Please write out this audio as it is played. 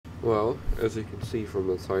Well, as you can see from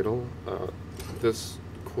the title, this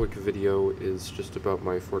quick video is just about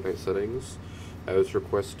my Fortnite settings, as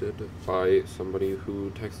requested by somebody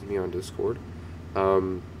who texted me on Discord.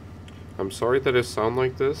 Um, I'm sorry that I sound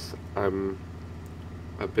like this. I'm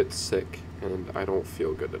a bit sick, and I don't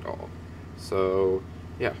feel good at all. So,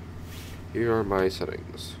 yeah, here are my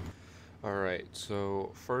settings. Alright,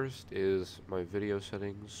 so first is my video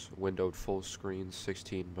settings, windowed full screen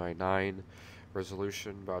 16:9,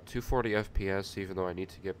 resolution about 240 FPS even though I need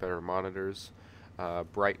to get better monitors.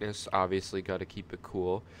 Brightness, obviously gotta keep it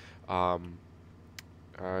cool. Um,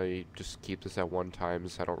 I just keep this at 1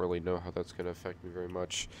 times, I don't really know how that's gonna affect me very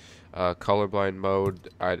much. Colorblind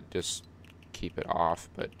mode, I just keep it off,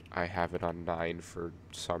 but I have it on 9 for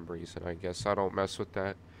some reason, I guess I don't mess with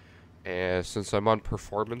that. And since I'm on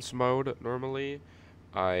performance mode normally,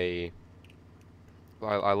 I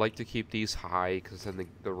I like to keep these high because then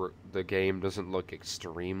the game doesn't look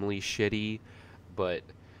extremely shitty. But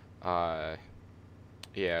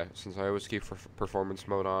yeah, since I always keep performance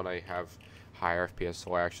mode on, I have higher FPS,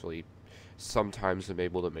 so I actually sometimes am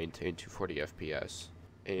able to maintain 240 FPS.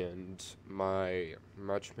 And my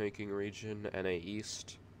matchmaking region, NA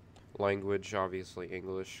East, language obviously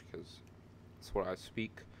English because that's what I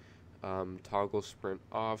speak. Toggle sprint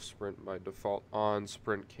off, sprint by default on,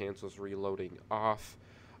 sprint cancels reloading off,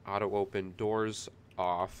 auto open doors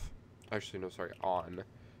off. Actually, no, sorry, on.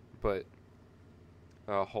 But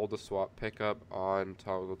hold the swap pickup on,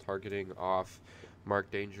 toggle targeting off, mark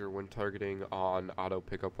danger when targeting on, auto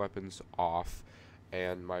pickup weapons off.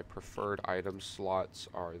 And my preferred item slots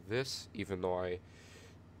are this, even though I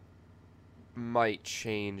might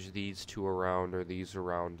change these two around or these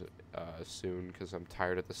around soon because I'm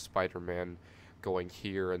tired of the Spider-Man going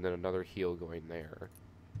here and then another heal going there.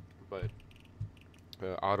 But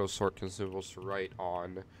auto sort consumables to right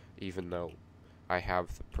on, even though I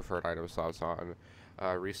have the preferred item slots on.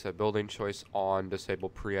 Reset building choice on, disable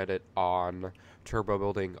pre-edit on, turbo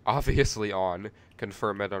building obviously on,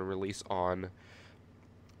 confirm edit on release on,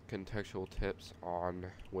 contextual tips on,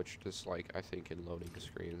 which just like I think in loading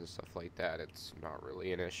screens and stuff like that, it's not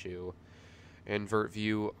really an issue. Invert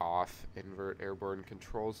view off, invert airborne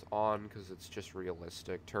controls on because it's just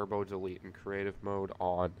realistic. Turbo delete in creative mode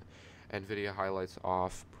on, NVIDIA highlights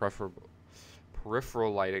off,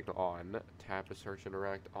 peripheral lighting on, tap to search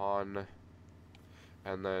interact on,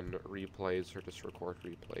 and then replays or just record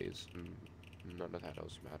replays. None of that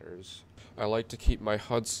else matters. I like to keep my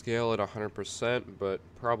HUD scale at 100%, but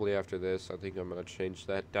probably after this, I think I'm going to change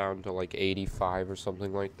that down to like 85 or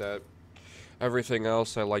something like that. Everything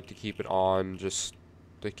else, I like to keep it on, just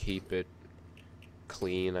to keep it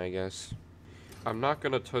clean, I guess. I'm not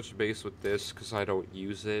going to touch base with this because I don't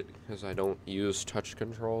use it, because I don't use touch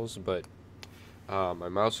controls, but my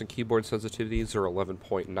mouse and keyboard sensitivities are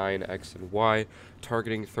 11.9 X and Y,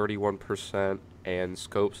 targeting 31%, and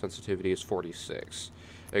scope sensitivity is 46.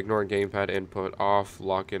 Ignore gamepad input off,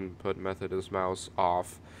 lock input method is mouse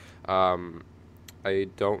off. I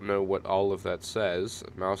don't know what all of that says.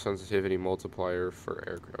 Mouse sensitivity multiplier for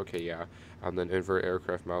aircraft. Okay, yeah. And then invert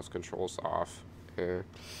aircraft mouse controls off.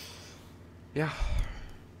 Yeah.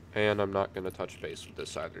 And I'm not going to touch base with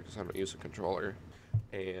this either because I don't use a controller.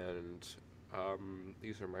 And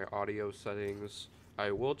these are my audio settings.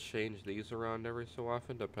 I will change these around every so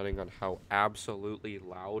often depending on how absolutely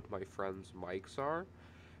loud my friends' mics are.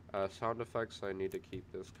 Sound effects, I need to keep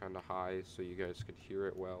this kind of high so you guys can hear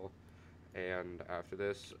it well. And after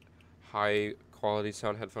this, high quality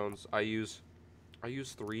sound headphones. I use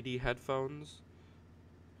 3D headphones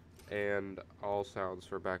and all sounds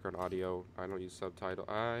for background audio. I don't use subtitle.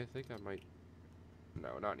 I think I might.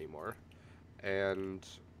 No, not anymore. And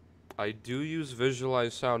I do use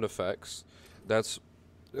visualized sound effects. That's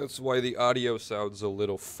why the audio sounds a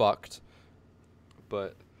little fucked.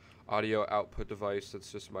 But audio output device, that's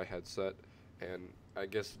just my headset. And I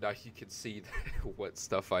guess now you can see what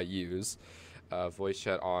stuff I use. Voice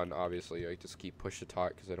chat on, obviously. I just keep push to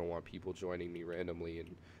talk because I don't want people joining me randomly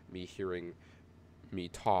and me hearing me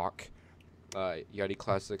talk. Yeti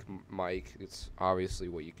Classic mic, it's obviously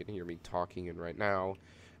what you can hear me talking in right now.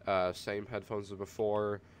 Same headphones as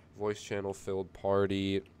before. Voice channel filled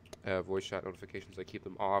party. Voice chat notifications, I keep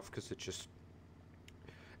them off because it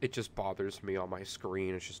just bothers me on my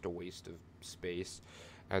screen. It's just a waste of space.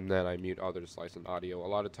 And then I mute other slice in audio. A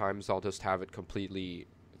lot of times I'll just have it completely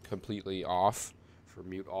off for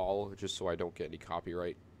mute all, just so I don't get any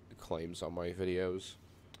copyright claims on my videos.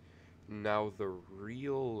 Now the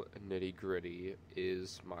real nitty gritty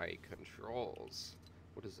is my controls.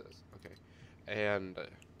 What is this? Okay. And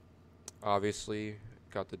obviously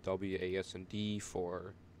got the W, A, S, and D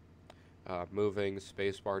for moving,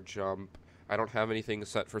 spacebar, jump. I don't have anything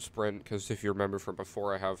set for sprint because if you remember from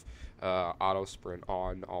before, I have auto sprint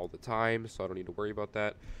on all the time, so I don't need to worry about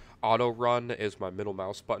that. Auto run is my middle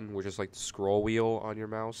mouse button, which is like the scroll wheel on your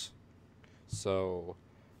mouse. So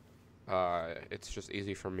it's just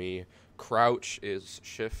easy for me. Crouch is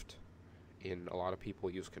shift. In a lot of people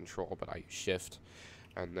use control, but I use shift.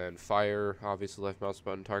 And then fire, obviously left mouse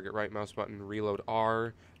button, target right mouse button, reload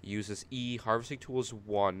R, uses E, harvesting tool is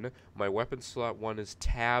 1, my weapon slot 1 is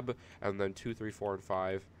tab, and then 2, 3, 4, and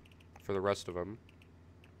 5 for the rest of them.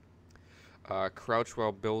 Crouch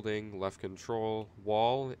while building, left control,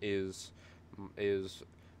 wall is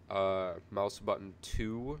mouse button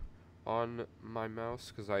 2 on my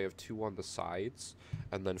mouse, because I have 2 on the sides,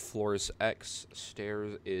 and then floor is X,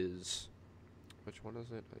 stairs is, which one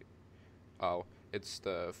is it? Oh, it's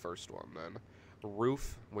the first one then.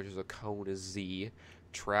 Roof, which is a cone, is Z.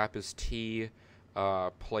 Trap is T.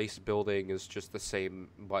 Place building is just the same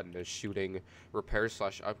button as shooting. Repair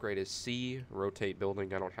 / upgrade is C. Rotate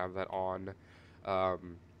building, I don't have that on.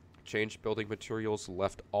 Change building materials,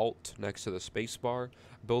 left Alt next to the spacebar.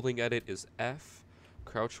 Building edit is F.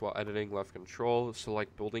 Crouch while editing, left control.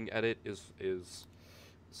 Select building edit is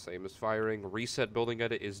same as firing. Reset building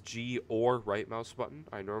edit is G or right mouse button.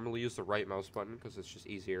 I normally use the right mouse button because it's just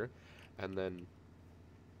easier. And then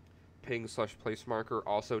ping / place marker,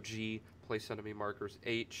 also G. Place enemy markers,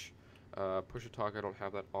 H. Push to talk, I don't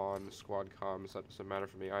have that on. Squad comms, that doesn't matter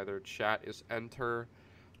for me either. Chat is enter,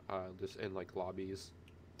 just in like lobbies.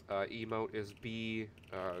 Emote is B.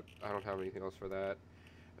 I don't have anything else for that.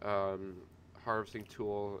 Harvesting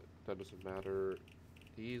tool, that doesn't matter.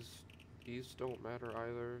 These don't matter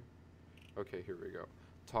either. Okay, here we go.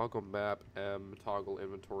 Toggle map M, toggle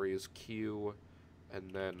inventory is Q, and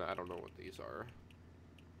then I don't know what these are.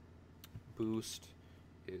 Boost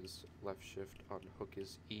is left shift, unhook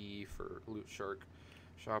is E for loot shark.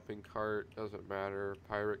 Shopping cart doesn't matter.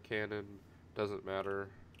 Pirate cannon doesn't matter.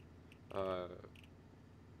 Quad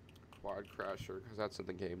crasher, because that's in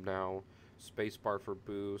the game now. Spacebar for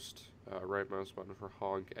boost, right mouse button for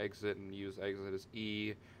honk, exit and use exit is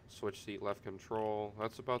E, switch seat left control.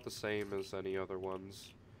 That's about the same as any other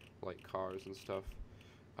ones, like cars and stuff.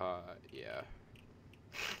 Yeah.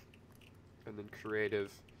 And then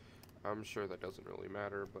creative, I'm sure that doesn't really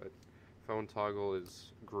matter, but phone toggle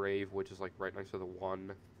is grave, which is like right next to the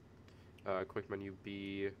 1. Quick menu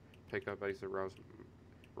B, pick up exit rouse,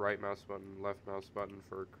 right mouse button, left mouse button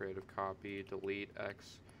for creative copy, delete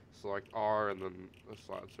X. Select R, and then the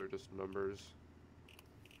slots are just numbers.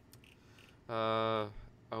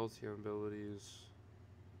 LTM abilities,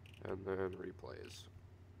 and then replays.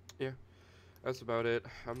 Yeah, that's about it.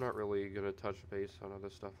 I'm not really gonna touch base on other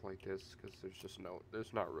stuff like this because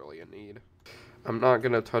there's not really a need. I'm not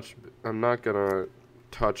gonna touch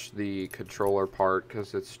the controller part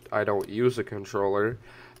because I don't use a controller,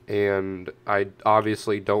 and I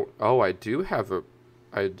obviously don't. Oh, I do have a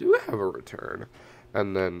return.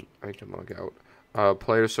 And then I can log out.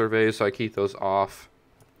 Player surveys, I keep those off.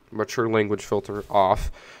 Mature language filter off.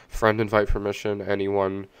 Friend invite permission,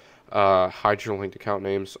 anyone. Hide your linked account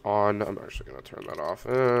names on. I'm actually going to turn that off.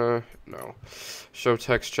 No. Show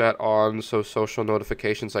text chat on, so social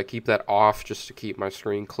notifications, I keep that off just to keep my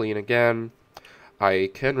screen clean again. I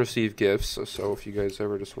can receive gifts, so if you guys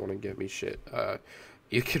ever just want to get me shit,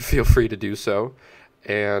 you can feel free to do so.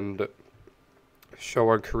 And show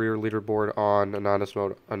our career leaderboard on,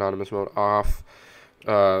 anonymous mode off,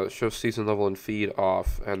 show season level and feed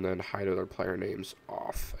off, and then hide other player names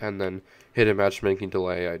off. And then hidden matchmaking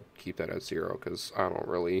delay, I'd keep that at 0 because I don't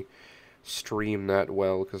really stream that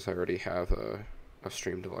well because I already have a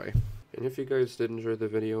stream delay. And if you guys did enjoy the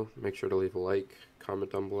video, make sure to leave a like,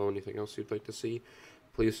 comment down below anything else you'd like to see.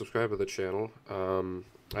 Please subscribe to the channel.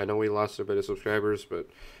 I know we lost a bit of subscribers, but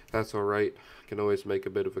that's alright. Can always make a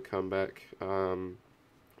bit of a comeback.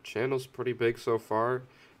 Channel's pretty big so far.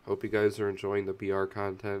 Hope you guys are enjoying the BR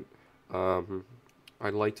content.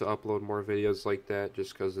 I'd like to upload more videos like that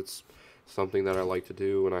just because it's something that I like to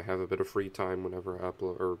do and I have a bit of free time whenever I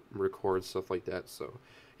upload or record stuff like that. So,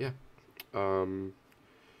 yeah.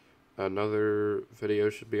 Another video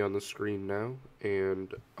should be on the screen now,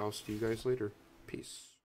 and I'll see you guys later. Peace.